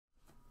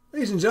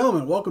Ladies and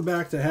gentlemen, welcome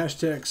back to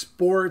Hashtag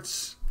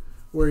Sports,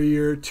 where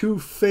your two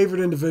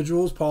favorite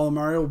individuals, Paul and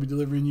Mario, will be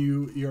delivering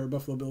you your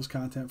Buffalo Bills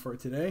content for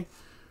today.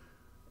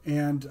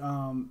 And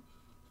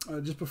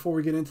just before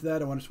we get into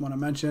that, I just want to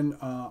mention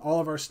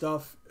all of our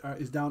stuff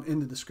is down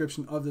in the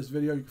description of this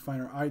video. You can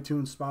find our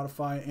iTunes,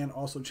 Spotify, and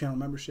also channel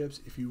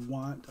memberships if you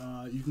want.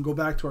 You can go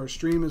back to our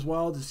stream as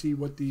well to see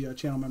what the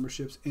channel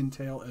memberships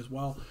entail as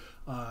well.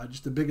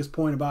 Just the biggest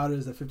point about it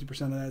is that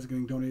 50% of that is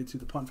getting donated to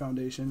the Punt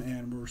Foundation,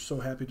 and we're so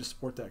happy to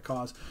support that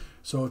cause.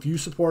 So if you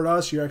support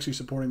us, you're actually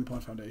supporting the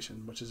Punt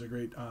Foundation, which is a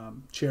great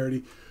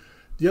charity.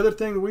 The other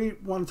thing that we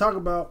want to talk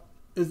about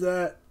is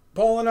that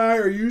Paul and I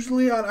are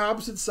usually on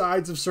opposite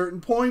sides of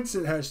certain points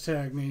at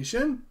Hashtag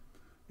Nation,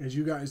 as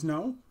you guys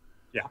know.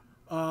 Yeah.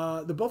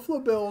 The Buffalo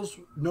Bills,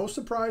 no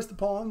surprise to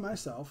Paul and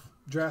myself,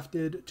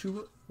 drafted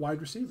two wide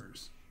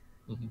receivers.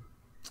 Mm-hmm.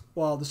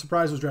 Well, the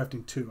surprise was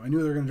drafting two. I knew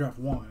they were going to draft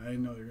one. I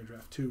didn't know they were going to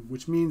draft two,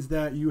 which means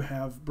that you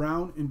have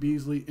Brown and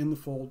Beasley in the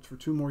fold for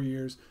 2 more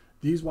years.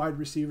 These wide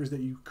receivers that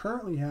you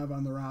currently have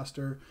on the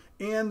roster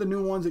and the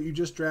new ones that you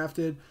just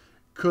drafted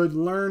could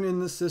learn in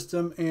the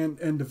system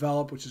and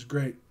develop, which is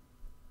great.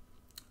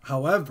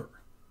 However,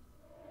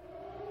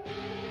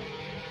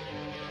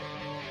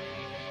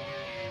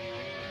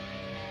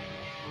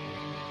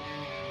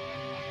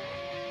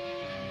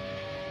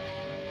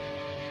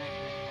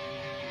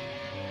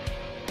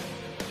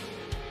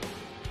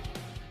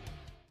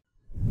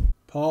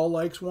 Paul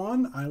likes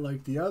one, I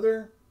like the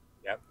other.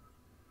 Yep.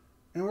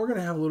 And we're going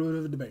to have a little bit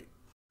of a debate.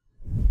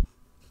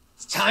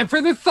 It's time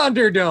for the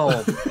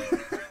Thunderdome.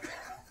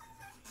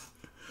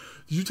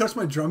 Did you touch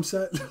my drum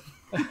set?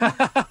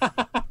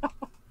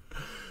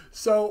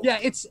 So yeah,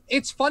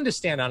 it's fun to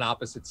stand on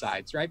opposite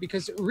sides, right?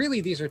 Because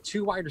really these are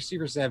two wide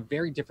receivers that have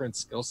very different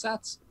skill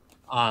sets.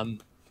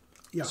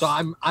 Yes. So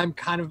I'm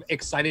kind of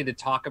excited to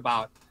talk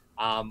about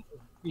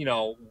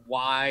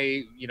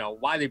why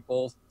they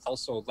both fell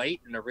so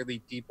late in a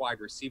really deep wide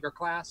receiver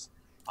class,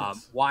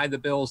 Yes. why the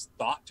Bills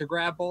thought to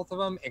grab both of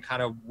them, and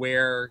kind of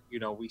where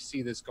we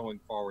see this going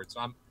forward. So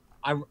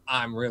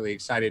I'm really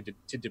excited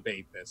to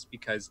debate this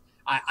because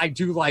I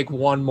do like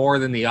one more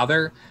than the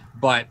other,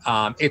 but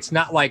it's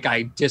not like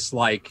I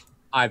dislike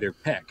either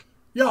pick.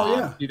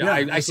 Yeah,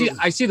 I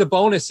see the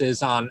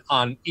bonuses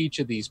on each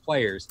of these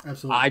players.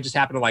 Absolutely. I just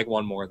happen to like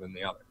one more than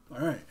the other.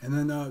 All right, and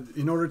then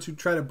in order to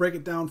try to break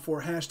it down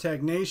for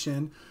Hashtag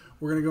Nation,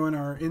 we're going to go in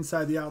our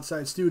Inside the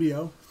Outside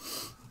studio.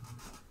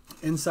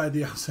 Inside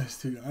the Outside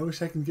studio. I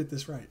wish I could get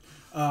this right.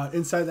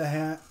 Inside the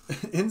hat,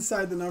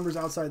 inside the numbers,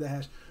 outside the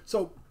hash.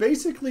 So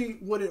basically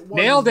what it was.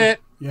 Nailed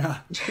it. Yeah.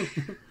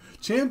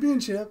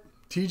 Championship,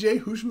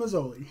 TJ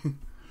Hushmazoli.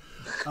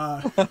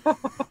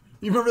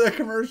 You remember that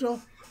commercial?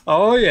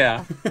 Oh,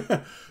 yeah.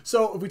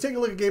 So if we take a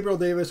look at Gabriel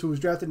Davis, who was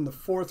drafted in the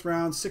 4th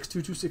round, 6'2",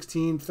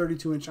 216,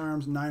 32-inch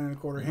arms, 9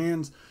 1/4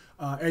 hands.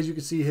 As you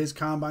can see, his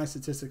combine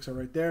statistics are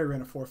right there. He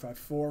ran a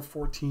 4.54,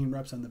 14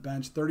 reps on the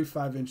bench,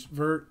 35-inch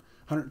vert,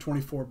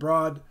 124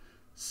 broad,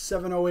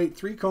 7.08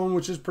 3-cone,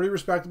 which is pretty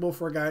respectable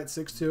for a guy at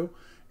 6'2",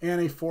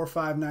 and a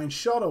 4.59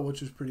 shuttle,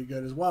 which is pretty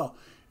good as well.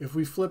 If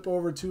we flip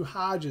over to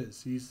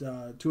Hodges, he's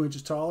 2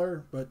 inches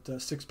taller,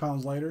 but 6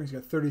 pounds lighter. He's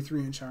got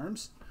 33-inch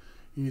arms.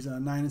 He's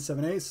 9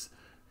 7/8.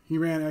 He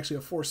ran actually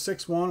a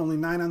 4.61, only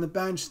 9 on the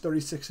bench,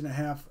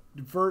 36.5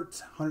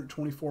 vert,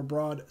 124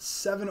 broad,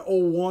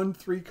 7.01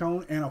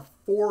 3-cone, and a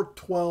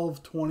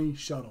 4.12 20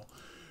 shuttle.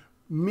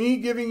 Me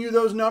giving you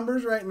those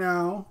numbers right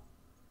now,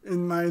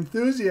 in my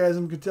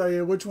enthusiasm, could tell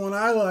you which one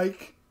I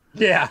like.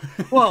 Yeah.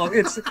 Well,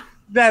 it's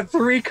that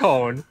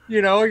 3-cone.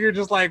 You're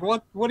just like,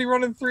 what are you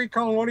running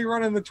 3-cone? What are you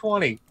running the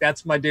 20?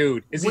 That's my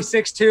dude. Is he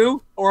 6'2"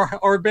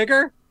 or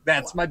bigger?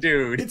 That's my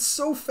dude. It's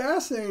so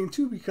fascinating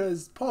too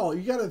because Paul,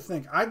 you got to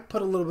think. I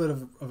put a little bit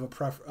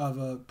of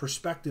a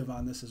perspective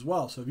on this as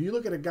well. So if you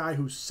look at a guy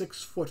who's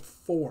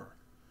 6'4",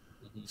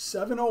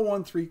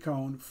 7.01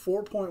 3-cone,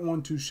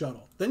 4.12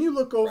 shuttle. Then you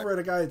look over at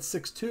a guy at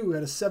 6'2", who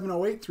had a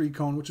 7.08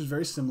 3-cone, which is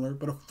very similar,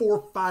 but a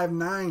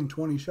 4.59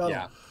 20 shuttle.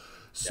 Yeah.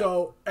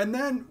 So and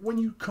then when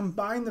you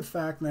combine the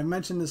fact, and I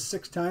mentioned this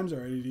 6 times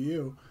already to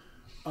you.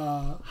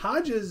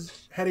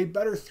 Hodges had a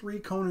better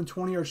 3-cone and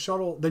 20-yard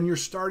shuttle than your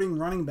starting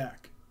running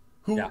back,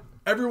 who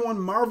everyone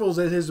marvels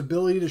at his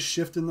ability to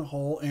shift in the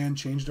hole and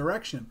change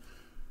direction.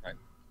 Right.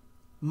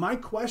 My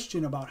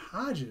question about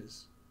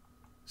Hodges,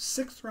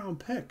 6th round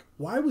pick.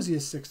 Why was he a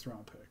 6th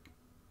round pick?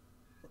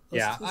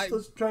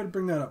 Let's try to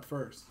bring that up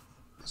first.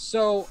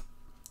 So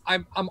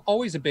I'm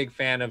always a big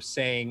fan of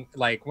saying,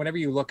 like, whenever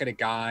you look at a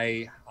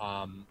guy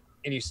and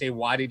you say,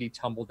 why did he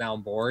tumble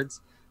down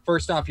boards?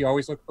 First off, you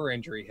always look for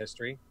injury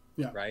history.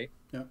 Yeah. Right.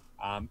 Yeah.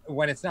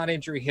 When it's not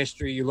injury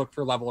history, you look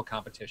for level of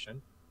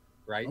competition.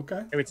 Right.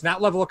 Okay. If it's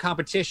not level of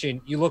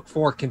competition, you look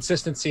for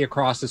consistency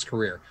across his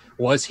career.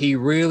 Was he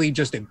really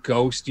just a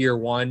ghost year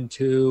 1,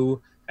 2,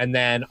 and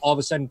then all of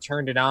a sudden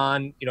turned it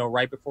on,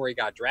 right before he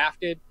got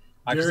drafted?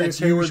 Darius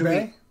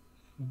Hayward-Bay?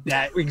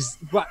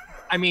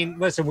 I mean,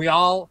 listen,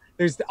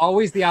 there's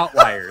always the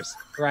outliers,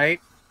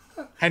 right?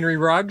 Henry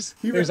Ruggs.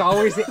 They're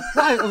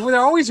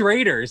always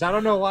Raiders. I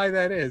don't know why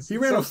that is. He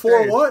ran a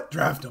 4 what?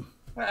 Draft him.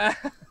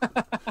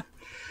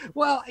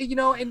 Well,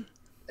 and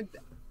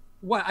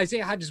what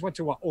Isaiah Hodgins went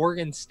to what,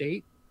 Oregon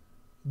State?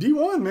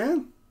 D1,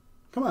 man.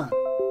 Come on.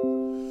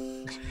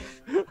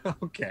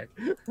 Okay.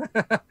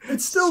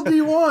 It's still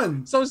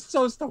D1.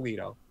 So's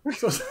Toledo.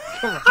 Come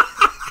on.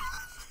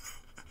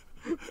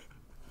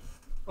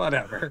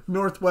 Whatever.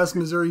 Northwest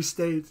Missouri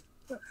State.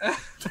 I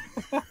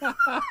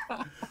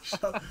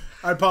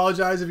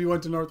apologize if you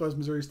went to Northwest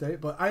Missouri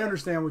State, but I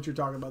understand what you're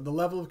talking about. The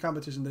level of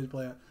competition they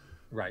play at.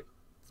 Right.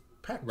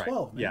 Pac-12, right.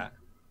 man. Yeah.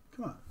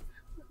 Come on.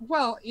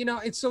 Well,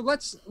 so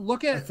let's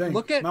look at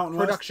Mountain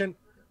production. West?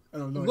 I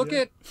don't know. Look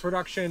at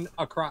production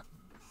across.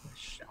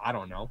 I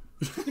don't know.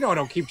 I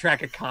don't keep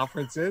track of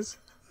conferences.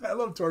 I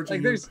love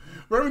torturing you.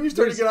 Right when you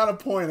start to get on a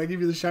point, I give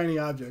you the shiny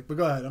object. But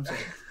go ahead. I'm sorry.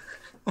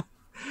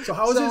 So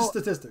how is his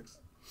statistics?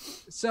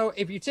 So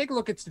if you take a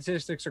look at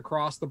statistics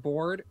across the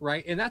board,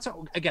 right, and that's,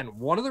 again,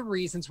 one of the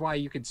reasons why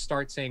you could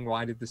start saying,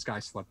 why did this guy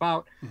slip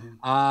out?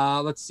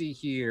 Mm-hmm. Let's see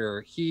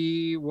here.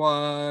 It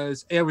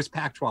was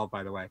Pac-12,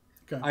 by the way.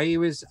 Okay. He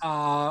was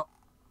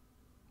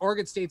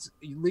Oregon State's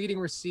leading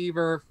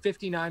receiver,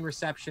 59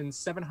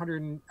 receptions,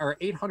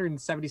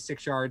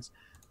 876 yards,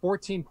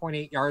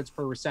 14.8 yards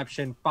per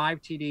reception,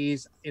 5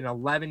 TDs in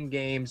 11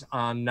 games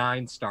on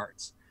 9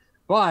 starts.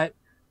 But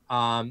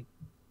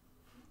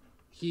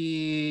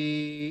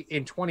he,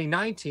 in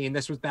 2019,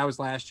 that was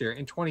last year.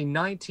 In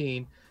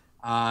 2019,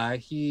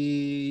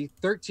 he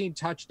 13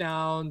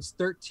 touchdowns,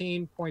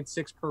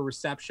 13.6 per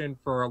reception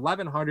for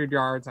 1,100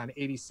 yards on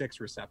 86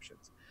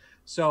 receptions.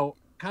 So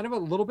kind of a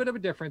little bit of a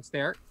difference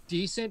there.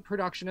 Decent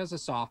production as a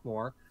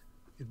sophomore,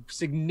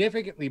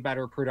 significantly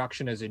better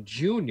production as a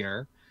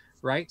junior,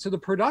 right? So the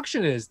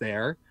production is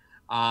there,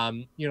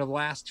 the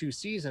last 2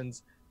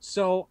 seasons.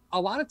 So a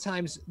lot of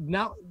times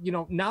now,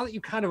 now that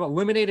you kind of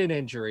eliminated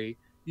injury,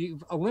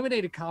 you've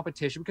eliminated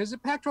competition, because the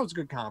Pac-12 is a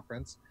good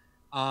conference.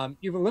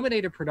 You've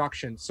eliminated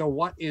production. So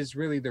what is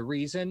really the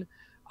reason?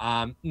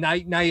 Now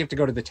you have to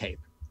go to the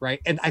tape,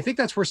 right? And I think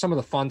that's where some of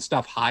the fun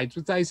stuff hides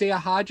with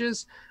Isaiah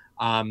Hodgins.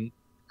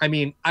 I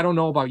mean, I don't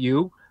know about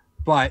you,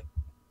 but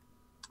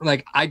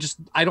like, I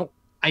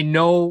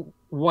know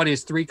what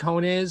his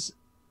 3-cone is,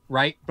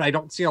 right? But I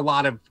don't see a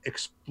lot of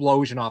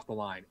explosion off the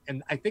line.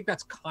 And I think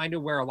that's kind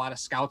of where a lot of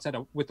scouts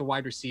with the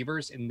wide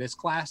receivers in this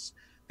class,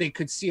 they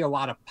could see a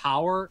lot of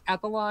power at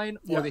the line,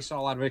 or they saw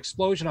a lot of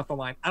explosion off the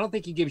line. I don't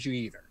think he gives you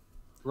either,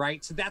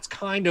 right? So that's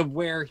kind of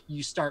where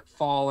you start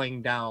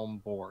falling down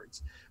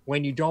boards,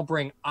 when you don't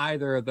bring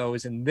either of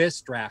those in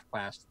this draft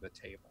class to the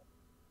table.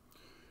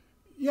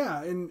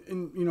 Yeah, and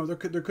there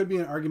could be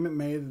an argument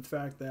made of the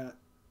fact that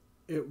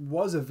it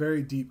was a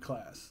very deep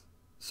class.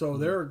 So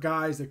there are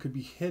guys that could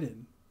be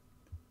hidden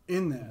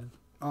in that.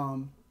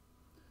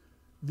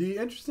 The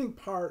interesting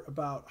part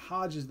about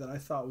Hodges that I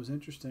thought was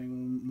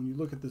interesting, when you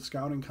look at the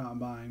scouting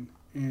combine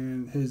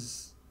and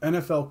his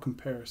NFL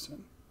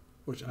comparison,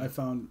 which I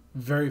found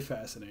very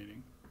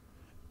fascinating,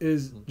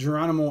 is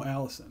Geronimo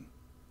Allison,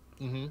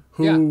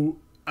 who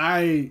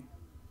I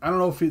don't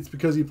know if it's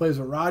because he plays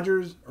with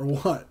Rodgers or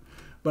what,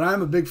 but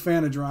I'm a big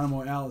fan of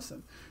Geronimo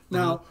Allison.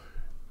 Now,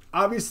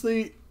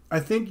 obviously,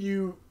 I think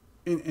you,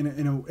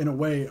 in a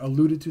way,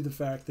 alluded to the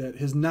fact that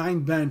his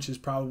 9 bench is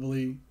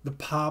probably the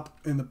pop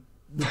and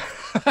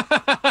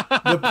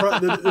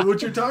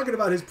what you're talking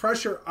about, his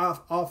pressure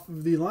off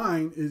of the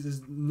line is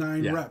his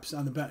 9 reps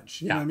on the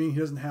bench. You know what I mean? He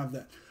doesn't have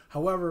that.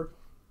 However,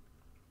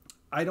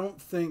 I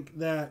don't think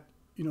that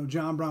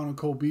John Brown and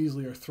Cole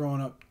Beasley are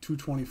throwing up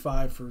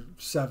 225 for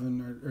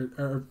 7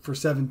 or for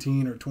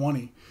 17 or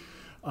 20.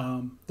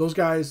 Those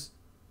guys,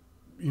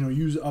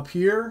 use up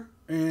here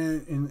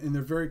and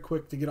they're very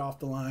quick to get off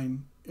the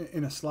line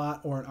in a slot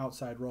or an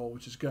outside role,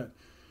 which is good.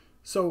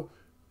 So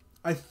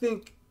I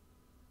think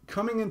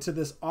coming into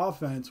this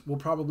offense will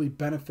probably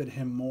benefit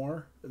him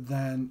more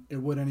than it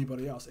would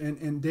anybody else.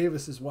 And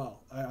Davis as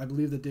well. I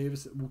believe that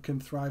Davis can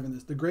thrive in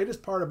this. The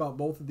greatest part about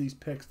both of these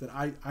picks that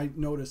I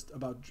noticed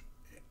about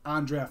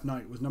on draft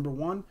night was, number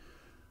one,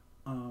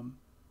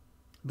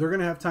 they're going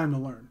to have time to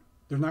learn.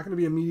 There's not going to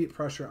be immediate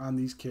pressure on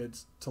these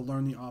kids to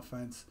learn the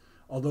offense,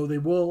 although they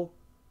will.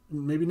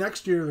 Maybe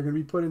next year they're going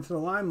to be put into the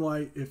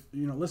limelight. If,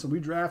 listen,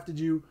 we drafted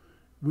you.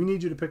 We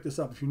need you to pick this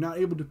up. If you're not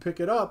able to pick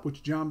it up,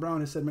 which John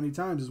Brown has said many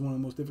times is one of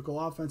the most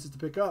difficult offenses to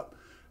pick up,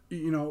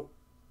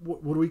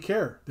 what do we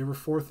care? They were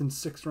 4th and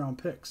 6th round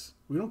picks.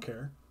 We don't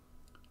care.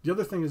 The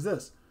other thing is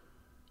this.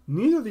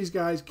 Neither of these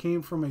guys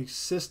came from a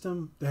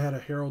system that had a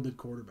heralded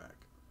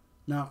quarterback.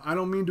 Now, I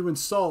don't mean to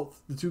insult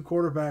the 2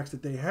 quarterbacks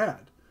that they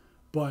had,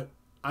 but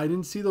I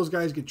didn't see those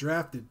guys get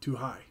drafted too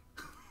high.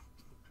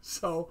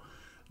 So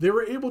they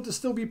were able to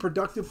still be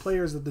productive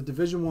players at the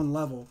Division I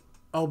level,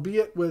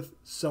 albeit with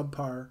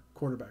subpar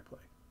quarterback play.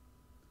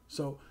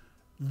 So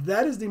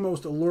that is the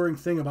most alluring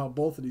thing about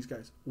both of these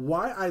guys.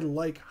 Why I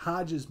like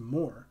Hodges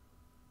more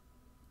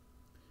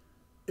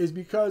is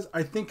because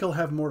I think he'll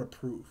have more to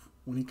prove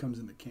when he comes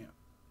into camp.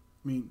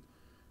 I mean,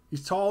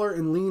 he's taller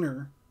and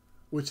leaner,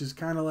 which is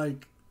kind of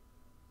like,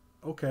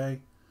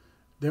 okay,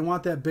 they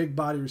want that big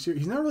body receiver.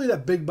 He's not really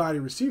that big body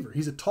receiver.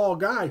 He's a tall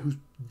guy who's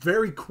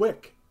very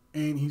quick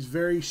and he's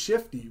very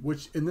shifty,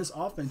 which in this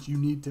offense you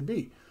need to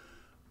be.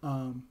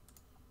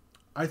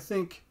 I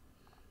think,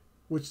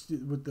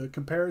 with the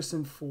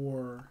comparison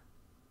for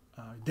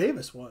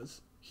Davis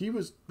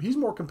he's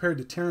more compared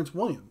to Terrence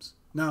Williams.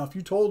 Now, if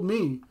you told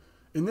me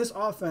in this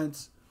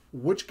offense,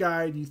 which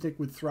guy do you think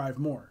would thrive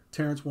more,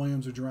 Terrence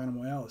Williams or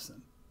Geronimo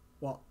Allison?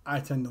 Well, I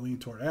tend to lean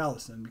toward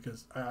Allison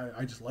because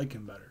I just like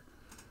him better.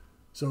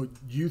 So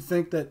you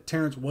think that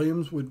Terrence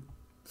Williams would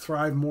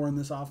thrive more in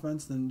this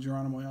offense than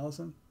Geronimo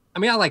Allison? I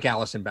mean, I like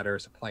Allison better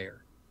as a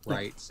player,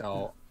 right?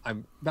 So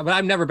but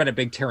I've never been a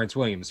big Terrence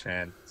Williams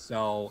fan.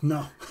 So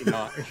no,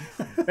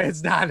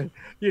 it's not,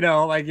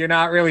 like you're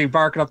not really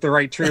barking up the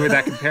right tree with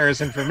that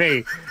comparison for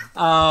me.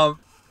 I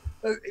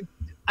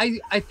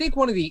think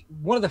one of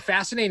the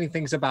fascinating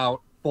things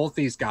about both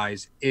these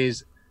guys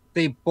is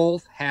they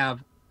both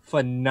have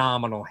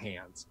phenomenal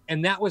hands.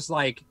 And that was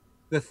like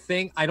the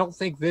thing. I don't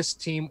think this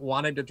team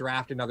wanted to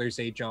draft another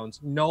Zay Jones.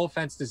 No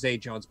offense to Zay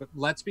Jones, but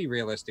let's be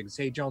realistic.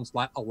 Zay Jones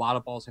let a lot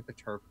of balls hit the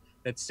turf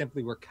that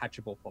simply were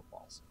catchable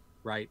footballs,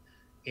 right?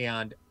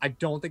 And I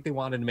don't think they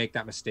wanted to make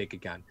that mistake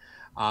again.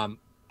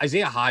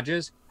 Isaiah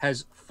Hodgins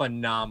has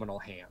phenomenal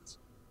hands.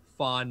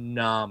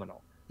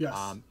 Phenomenal.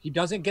 Yes. He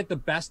doesn't get the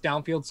best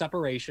downfield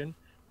separation,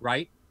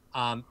 right?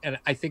 And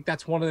I think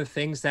that's one of the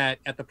things that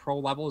at the pro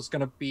level is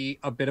going to be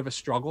a bit of a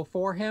struggle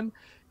for him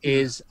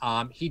is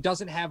he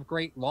doesn't have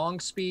great long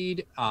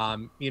speed. But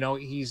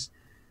it's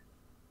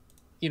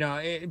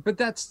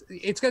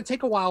going to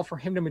take a while for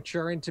him to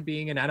mature into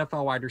being an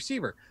NFL wide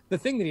receiver. The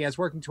thing that he has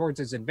working towards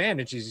his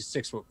advantage is he's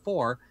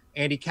 6'4"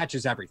 and he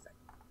catches everything,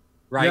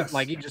 right? Yes.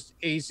 Like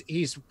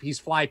he's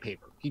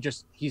flypaper.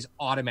 He's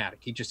automatic.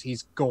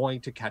 He's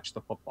going to catch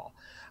the football.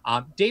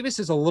 Davis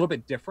is a little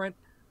bit different.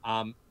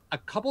 A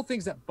couple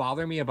things that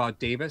bother me about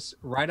Davis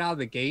right out of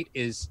the gate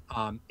is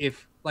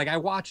I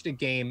watched a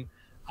game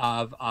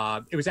of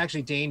it was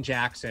actually Dane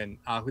Jackson,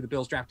 who the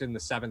Bills drafted in the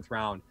 7th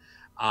round,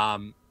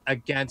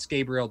 against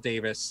Gabriel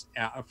Davis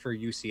for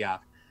UCF.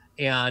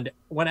 And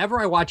whenever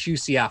I watch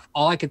UCF,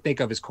 all I could think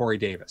of is Corey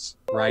Davis,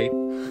 right?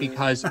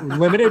 Because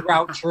limited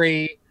route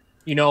tree,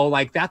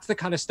 that's the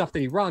kind of stuff that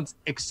he runs,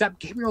 except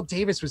Gabriel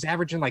Davis was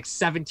averaging like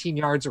 17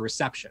 yards a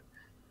reception.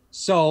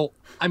 So,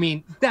 I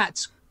mean,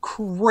 that's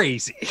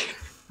crazy.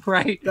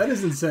 Right? That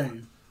is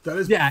insane.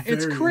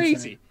 It's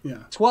crazy. Insane.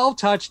 Yeah. 12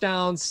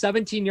 touchdowns,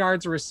 17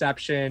 yards of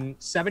reception,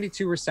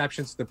 72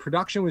 receptions. The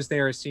production was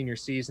there his senior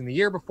season. The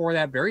year before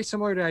that, very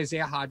similar to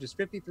Isaiah Hodgins,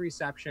 53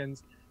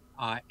 receptions,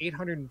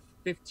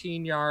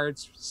 815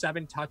 yards,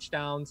 7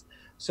 touchdowns.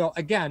 So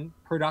again,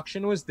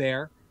 production was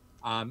there.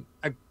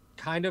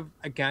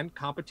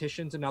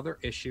 Competition's another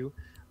issue,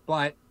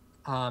 but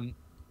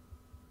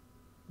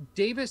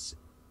Davis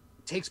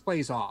takes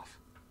plays off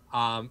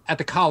at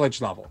the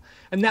college level.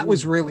 And that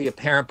was really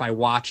apparent by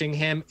watching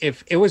him.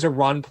 If it was a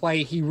run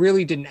play, he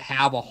really didn't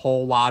have a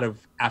whole lot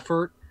of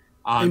effort.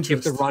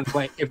 If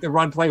the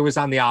run play was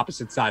on the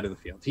opposite side of the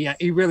field,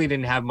 he really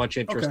didn't have much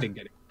interest in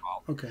getting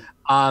involved.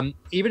 Okay.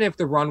 Even if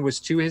the run was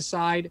to his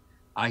side,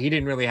 he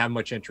didn't really have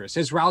much interest.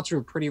 His routes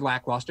were pretty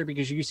lackluster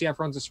because UCF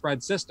runs a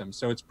spread system.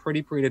 So it's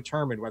pretty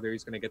predetermined whether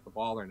he's going to get the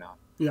ball or not.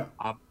 Yeah.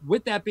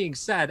 With that being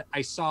said,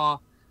 I saw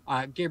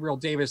Gabriel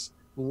Davis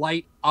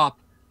light up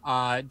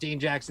Dane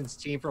Jackson's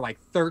team for like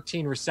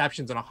 13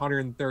 receptions and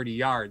 130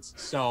 yards.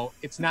 So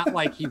it's not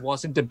like he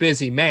wasn't a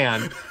busy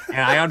man. And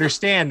I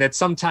understand that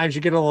sometimes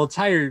you get a little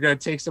tired, you're going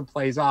to take some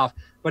plays off,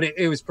 but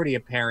it was pretty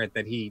apparent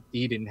that he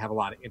didn't have a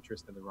lot of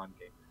interest in the run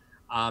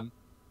game.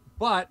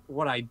 But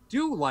what I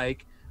do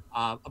like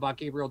about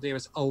Gabriel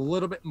Davis a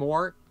little bit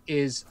more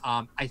is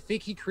I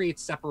think he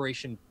creates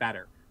separation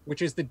better,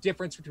 which is the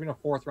difference between a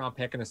 4th round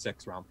pick and a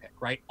 6th round pick,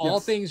 right? All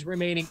things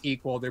remaining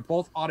equal, they're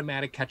both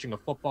automatic catching a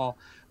football,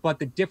 but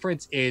the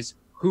difference is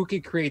who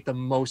can create the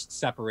most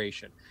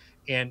separation.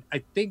 And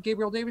I think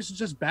Gabriel Davis is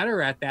just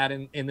better at that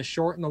in the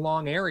short and the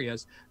long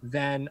areas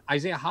than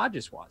Isaiah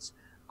Hodgins was.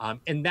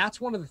 And that's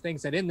one of the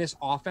things that in this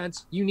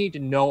offense, you need to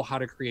know how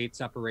to create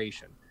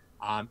separation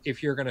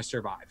if you're going to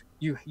survive.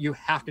 You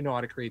have to know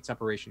how to create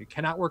separation. You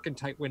cannot work in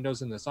tight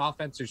windows in this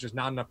offense. There's just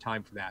not enough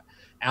time for that.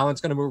 Allen's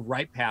going to move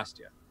right past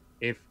you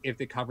if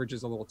the coverage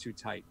is a little too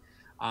tight.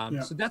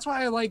 So that's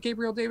why I like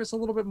Gabriel Davis a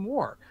little bit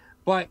more.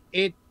 But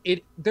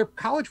their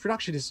college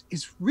production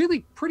is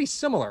really pretty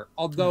similar.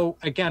 Although,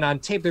 again, on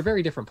tape, they're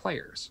very different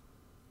players.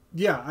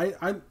 Yeah,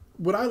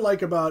 what I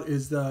like about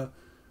is the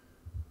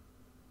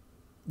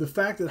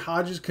fact that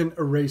Hodges can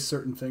erase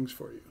certain things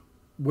for you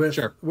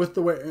with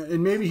the way,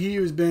 and maybe he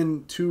has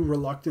been too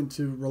reluctant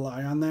to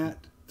rely on that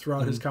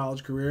throughout his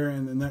college career,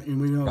 and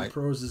we know the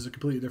pros is a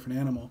completely different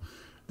animal.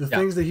 The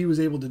things that he was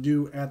able to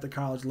do at the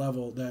college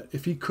level, that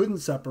if he couldn't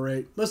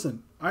separate,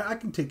 listen, I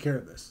can take care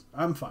of this.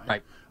 I'm fine.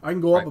 Right. I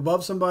can go up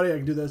above somebody. I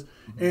can do this.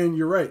 Mm-hmm. And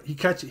you're right. He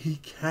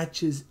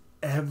catches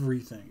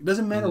everything. It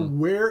doesn't matter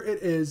where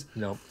it is.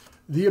 Nope.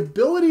 The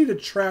ability to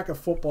track a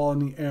football in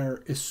the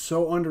air is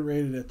so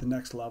underrated at the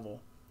next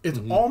level. It's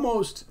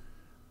almost,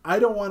 I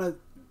don't want to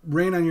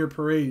rain on your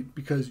parade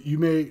because you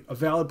made a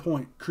valid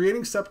point.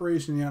 Creating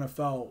separation in the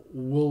NFL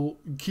will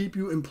keep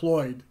you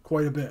employed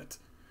quite a bit.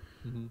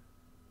 Mm-hmm.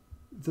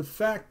 The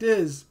fact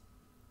is,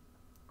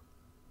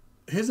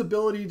 his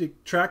ability to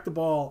track the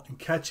ball and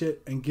catch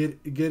it and get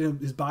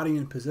his body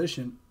in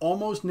position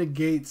almost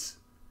negates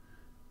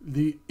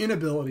the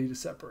inability to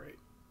separate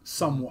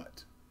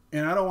somewhat.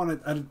 And I don't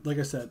want to, like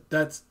I said,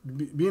 that's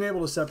being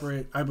able to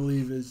separate, I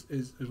believe,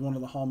 is one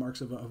of the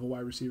hallmarks of a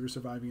wide receiver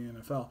surviving in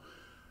the NFL.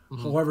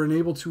 However, and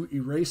able to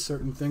erase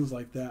certain things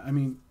like that. I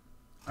mean,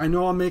 I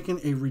know I'm making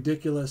a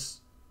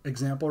ridiculous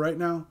example right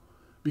now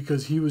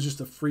because he was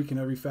just a freak in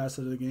every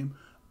facet of the game.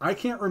 I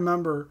can't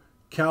remember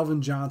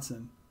Calvin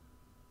Johnson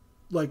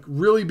like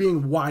really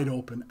being wide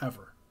open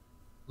ever.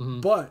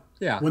 But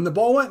when the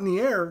ball went in the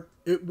air,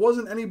 it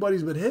wasn't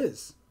anybody's but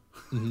his.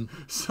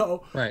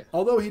 So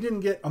although he didn't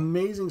get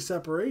amazing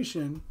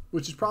separation,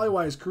 which is probably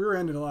why his career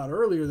ended a lot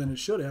earlier than it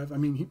should have. I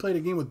mean, he played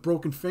a game with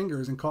broken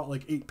fingers and caught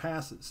like 8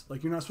 passes.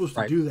 Like, you're not supposed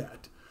to do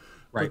that.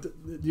 But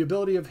the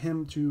ability of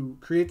him to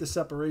create the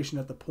separation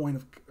at the point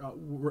of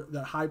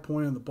that high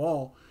point on the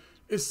ball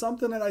is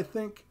something that I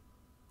think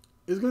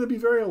is going to be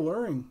very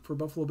alluring for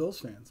Buffalo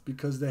Bills fans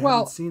because they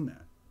haven't seen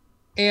that.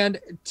 And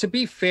to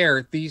be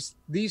fair, these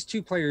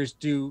two players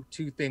do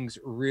two things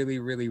really,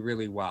 really,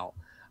 really well.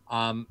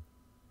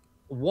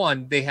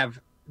 One,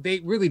 they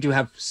really do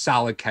have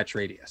solid catch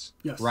radius,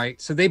 right?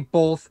 So they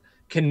both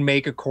can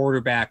make a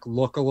quarterback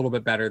look a little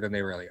bit better than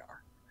they really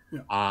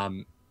are.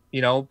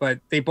 You know, but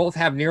they both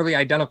have nearly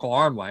identical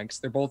arm lengths.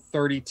 They're both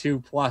 32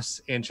 plus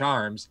inch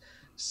arms.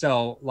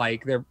 So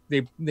like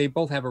they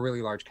both have a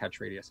really large catch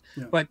radius.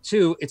 But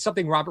two, it's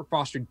something Robert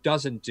Foster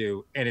doesn't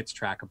do, and it's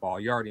track a ball.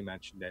 You already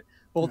mentioned it.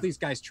 Both these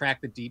guys track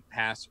the deep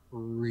pass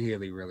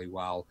really, really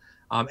well.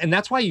 And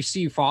that's why you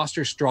see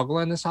Foster struggle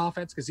in this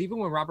offense, because even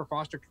when Robert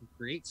Foster can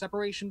create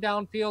separation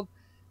downfield,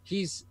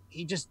 he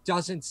just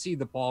doesn't see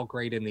the ball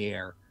great in the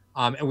air.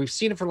 And we've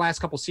seen it for the last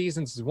couple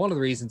seasons. Is one of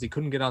the reasons he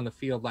couldn't get on the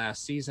field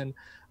last season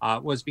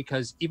was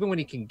because even when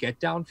he can get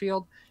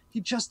downfield, he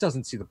just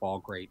doesn't see the ball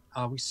great.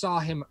 We saw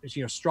him,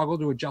 struggle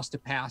to adjust to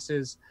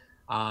passes.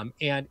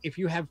 And if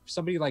you have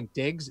somebody like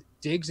Diggs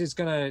is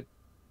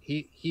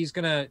he's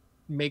gonna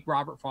make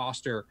Robert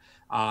Foster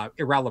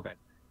irrelevant,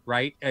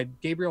 right? And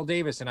Gabriel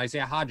Davis and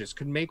Isaiah Hodgins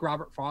could make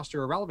Robert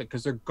Foster irrelevant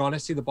because they're gonna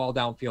see the ball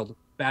downfield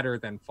better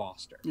than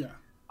Foster.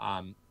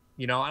 And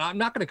I'm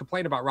not going to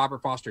complain about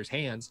Robert Foster's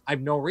hands. I have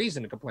no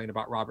reason to complain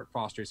about Robert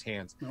Foster's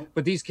hands.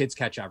 But these kids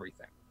catch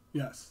everything.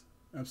 Yes,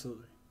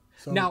 absolutely.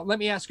 So, now let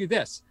me ask you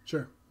this.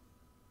 Sure.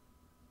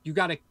 You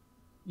got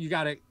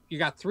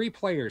 3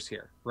 players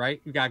here,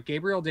 right? You got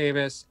Gabriel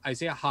Davis,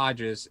 Isaiah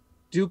Hodgins,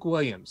 Duke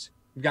Williams.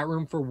 You've got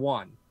room for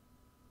 1,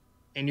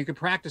 and you could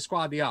practice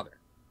squad the other.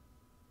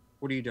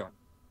 What are you doing?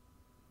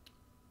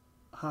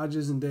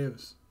 Hodges and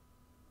Davis.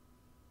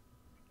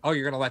 Oh,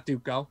 you're going to let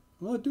Duke go?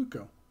 I'll let Duke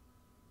go.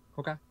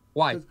 Okay.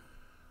 Why?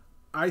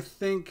 I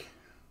think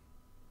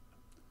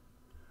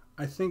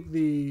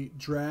the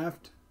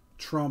draft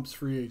trumps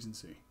free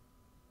agency,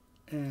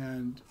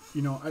 and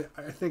I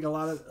think a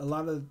lot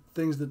of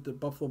things that the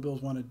Buffalo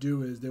Bills want to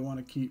do is they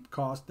want to keep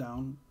costs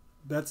down.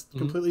 That's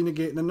completely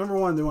negated. The number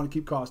one, they want to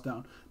keep costs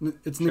down.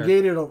 It's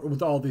negated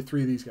with all the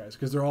 3 of these guys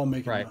because they're all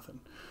making nothing.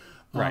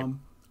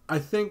 I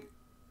think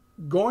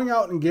going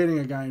out and getting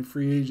a guy in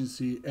free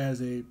agency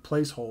as a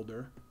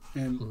placeholder.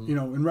 And,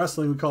 in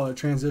wrestling, we call it a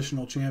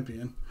transitional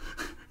champion.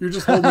 You're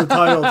just holding the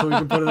title so we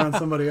can put it on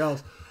somebody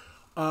else.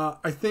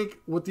 I think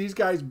what these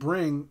guys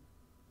bring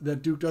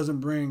that Duke doesn't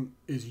bring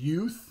is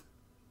youth.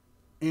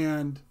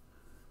 And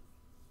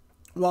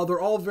while they're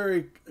all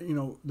very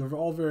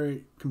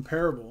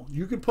comparable,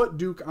 you could put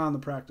Duke on the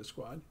practice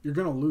squad. You're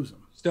going to lose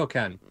him. Still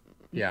can.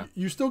 Yeah.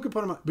 You still could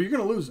put him on, but you're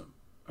going to lose him.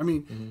 I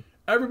mean,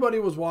 everybody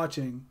was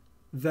watching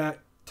that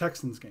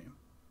Texans game.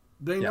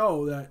 They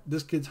know that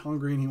this kid's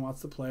hungry and he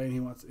wants to play and he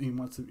wants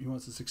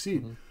to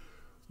succeed.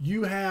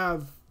 You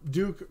have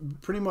Duke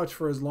pretty much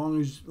for as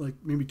long as like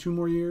maybe 2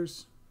 more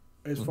years,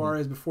 as far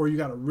as before you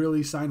got to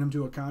really sign him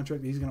to a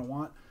contract that he's going to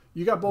want.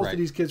 You got both of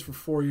these kids for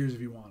 4 years if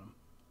you want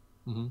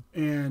them,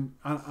 and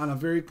on a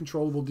very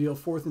controllable deal,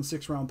 4th and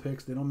 6th round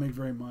picks. They don't make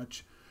very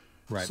much.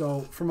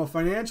 So from a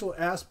financial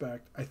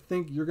aspect, I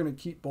think you're going to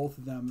keep both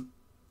of them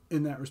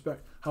in that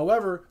respect.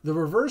 However, the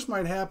reverse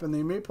might happen.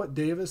 They may put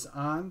Davis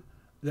on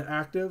the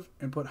active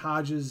and put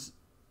Hodges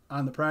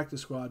on the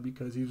practice squad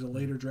because he was a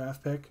later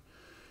draft pick.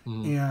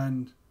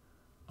 And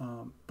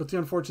but the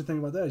unfortunate thing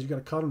about that is you got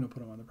to cut him to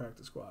put him on the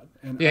practice squad.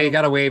 And you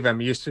got to waive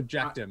him. You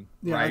subject him.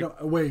 Right?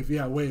 Waive.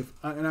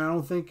 And I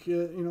don't think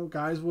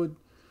guys would.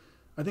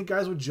 I think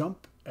guys would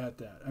jump at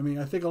that. I mean,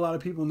 I think a lot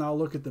of people now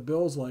look at the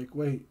Bills like,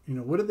 wait,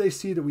 what did they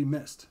see that we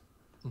missed?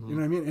 You know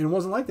what I mean? And it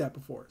wasn't like that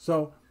before.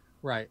 So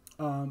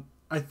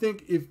I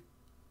think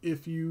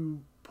if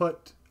you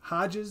put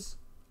Hodges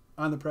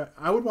on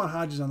I would want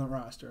Hodges on the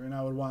roster, and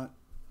I would want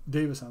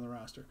Davis on the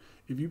roster.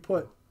 If you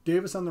put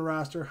Davis on the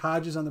roster,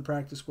 Hodges on the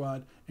practice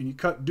squad, and you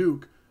cut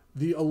Duke,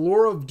 the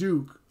allure of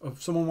Duke,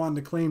 of someone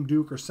wanting to claim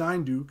Duke or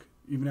sign Duke,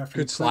 even after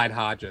you could slide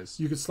Hodges.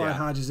 You could slide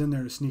Hodges in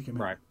there to sneak him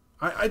in. Right.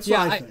 That's what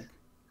I think.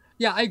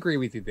 Yeah, I agree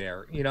with you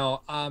there.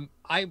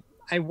 I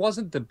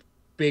wasn't the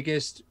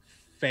biggest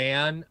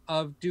fan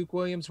of Duke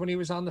Williams when he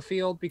was on the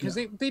field because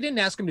they didn't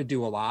ask him to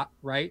do a lot,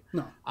 right?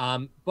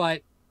 No.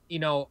 But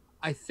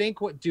I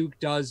think what Duke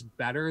does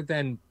better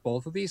than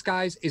both of these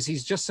guys is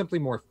he's just simply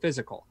more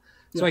physical.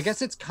 So I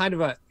guess it's kind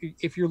of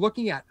if you're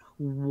looking at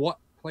what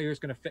player is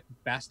going to fit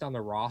best on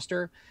the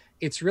roster,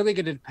 it's really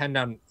going to depend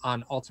on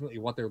ultimately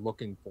what they're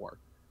looking for,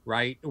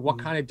 right? What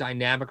kind of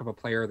dynamic of a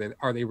player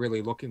are they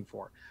really looking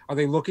for? Are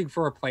they looking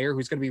for a player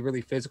who's going to be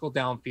really physical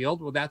downfield?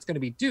 Well, that's going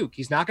to be Duke.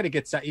 He's not going to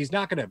get set. He's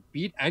not going to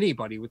beat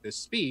anybody with his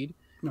speed.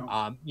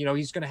 No.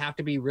 He's going to have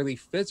to be really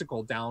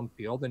physical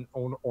downfield in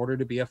order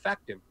to be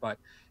effective. But,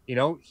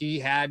 he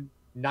had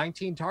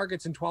 19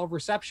 targets and 12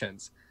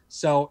 receptions.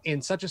 So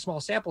in such a small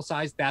sample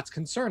size, that's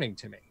concerning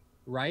to me,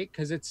 right?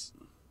 Because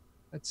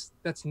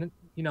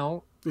you're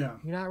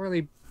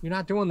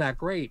not doing that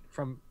great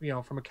from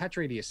a catch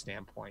radius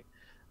standpoint.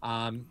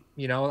 I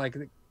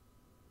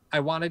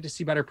wanted to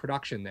see better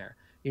production there.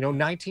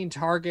 19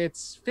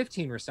 targets,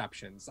 15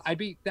 receptions.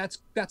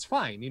 That's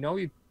fine.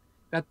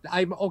 That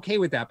I'm okay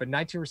with that, but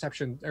 19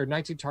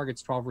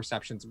 targets, 12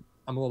 receptions,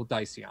 I'm a little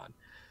dicey on.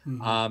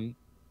 Mm-hmm.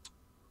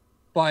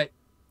 But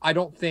I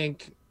don't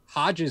think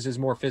Hodges is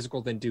more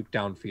physical than Duke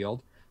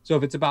downfield. So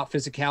if it's about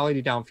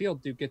physicality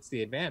downfield, Duke gets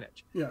the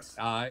advantage. Yes.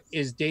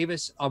 Is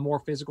Davis a more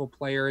physical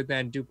player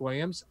than Duke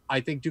Williams? I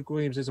think Duke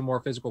Williams is a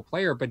more physical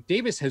player, but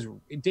Davis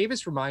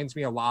reminds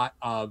me a lot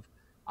of,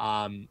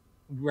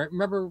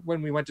 remember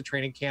when we went to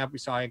training camp, we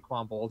saw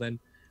Anquan Bolden.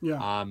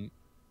 Yeah.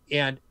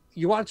 And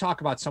you want to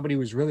talk about somebody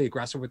who's really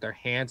aggressive with their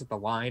hands at the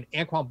line.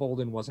 Anquan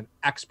Bolden was an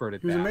expert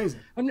at that. He was amazing.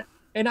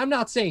 I'm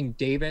not saying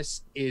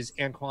Davis is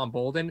Anquan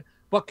Bolden,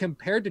 but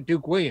compared to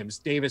Duke Williams,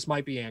 Davis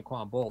might be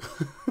Anquan Bolden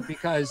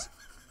because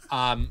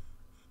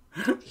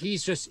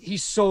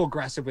he's so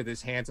aggressive with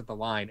his hands at the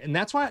line. And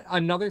that's why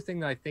another thing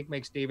that I think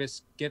makes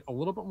Davis get a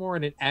little bit more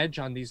in an edge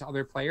on these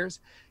other players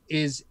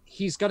is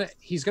he's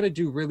gonna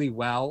do really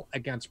well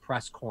against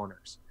press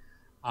corners.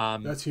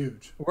 That's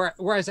huge.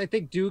 Whereas I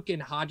think Duke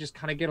and Hodges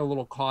kind of get a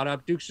little caught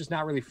up. Duke's just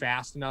not really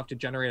fast enough to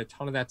generate a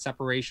ton of that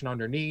separation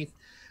underneath.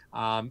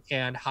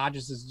 And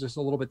Hodges is just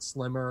a little bit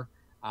slimmer.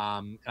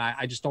 And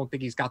I just don't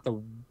think he's got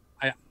the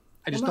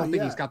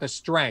he's got the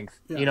strength,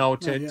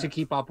 to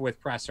keep up with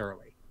press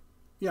early.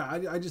 Yeah,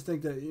 I just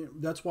think that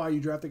that's why you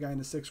draft a guy in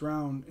the 6th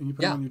round and you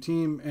put him on your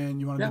team and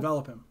you want to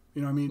develop him.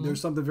 There's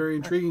something very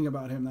intriguing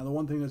about him. Now, the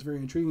one thing that's very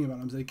intriguing about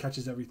him is that he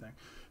catches everything.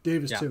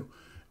 Davis too.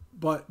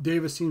 But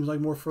Davis seems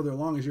like more further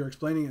along, as you're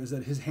explaining it, is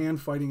that his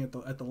hand fighting at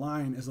the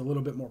line is a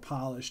little bit more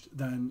polished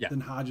than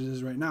Hodges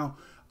is right now.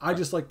 I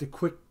just like the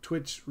quick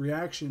twitch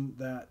reaction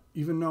that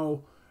even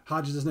though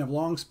Hodges doesn't have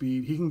long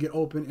speed, he can get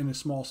open in a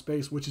small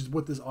space, which is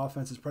what this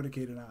offense is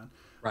predicated on.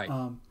 Right.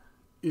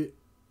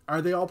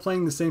 Are they all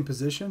playing the same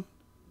position?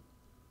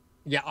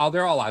 Yeah,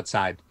 they're all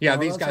outside. Yeah,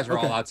 these guys are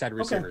all outside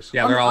receivers. Okay.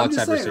 Yeah, they're all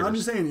outside receivers. I'm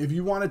just saying, if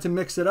you wanted to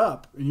mix it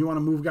up and you want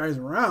to move guys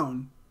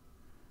around,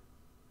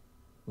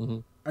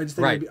 I just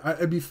think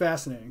it'd be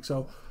fascinating.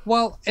 So,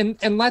 well,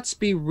 and let's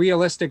be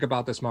realistic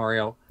about this,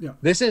 Mario. Yeah.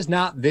 This is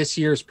not this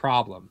year's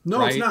problem. No,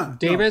 right? It's not.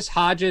 Davis,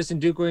 Hodges,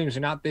 and Duke Williams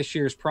are not this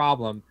year's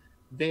problem.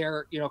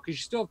 They're, because you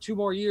still have 2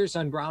 more years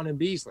on Brown and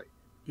Beasley,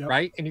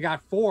 right? And you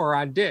got 4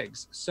 on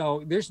Diggs.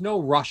 So there's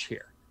no rush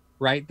here,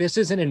 right? This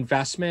is an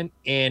investment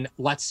in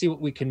let's see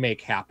what we can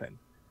make happen,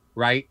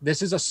 right?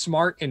 This is a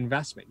smart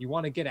investment. You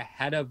want to get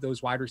ahead of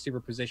those wide receiver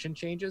position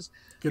changes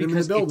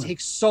because it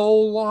takes so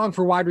long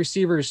for wide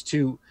receivers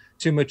to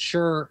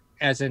mature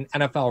as an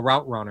NFL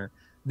route runner.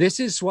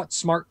 This is what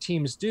smart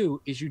teams do: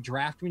 is you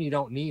draft when you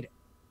don't need it,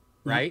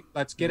 right?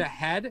 Let's get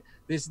ahead.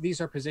 These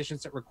are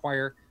positions that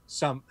require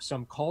some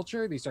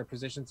culture. These are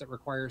positions that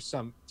require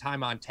some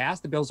time on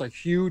task. The Bills are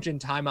huge in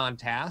time on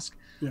task.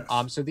 Yes.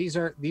 So these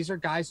are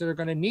guys that are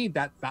going to need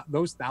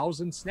those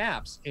 1,000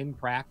 snaps in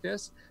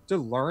practice to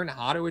learn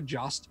how to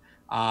adjust,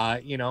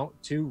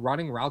 to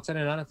running routes at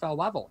an NFL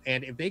level.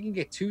 And if they can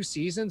get 2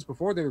 seasons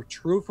before they're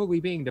truthfully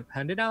being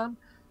depended on,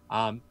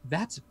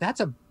 that's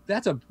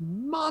a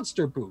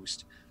monster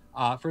boost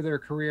for their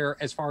career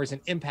as far as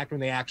an impact when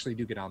they actually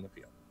do get on the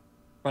field.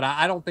 But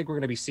I don't think we're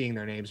going to be seeing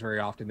their names very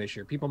often this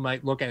year. People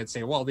might look at it and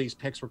say, well, these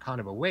picks were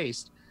kind of a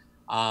waste.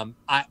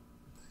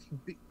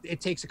 It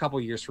takes a couple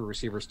of years for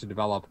receivers to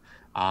develop.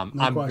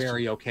 I'm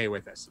very okay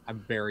with this.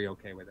 I'm very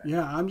okay with it.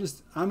 Yeah,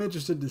 I'm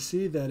interested to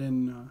see that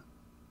in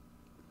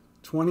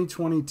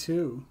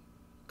 2022,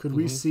 could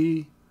we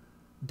see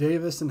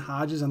Davis and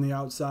Hodges on the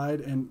outside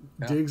and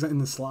Diggs in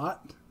the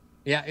slot?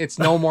 Yeah, it's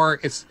no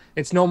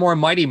more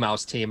Mighty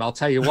Mouse team, I'll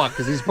tell you what,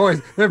 because these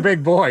boys, they're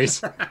big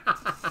boys.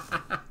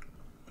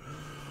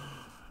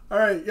 All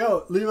right,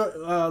 leave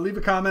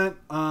a comment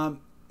on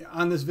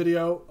this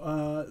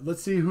video.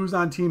 Let's see who's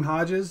on Team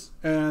Hodges,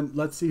 and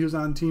let's see who's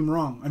on Team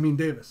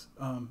Davis.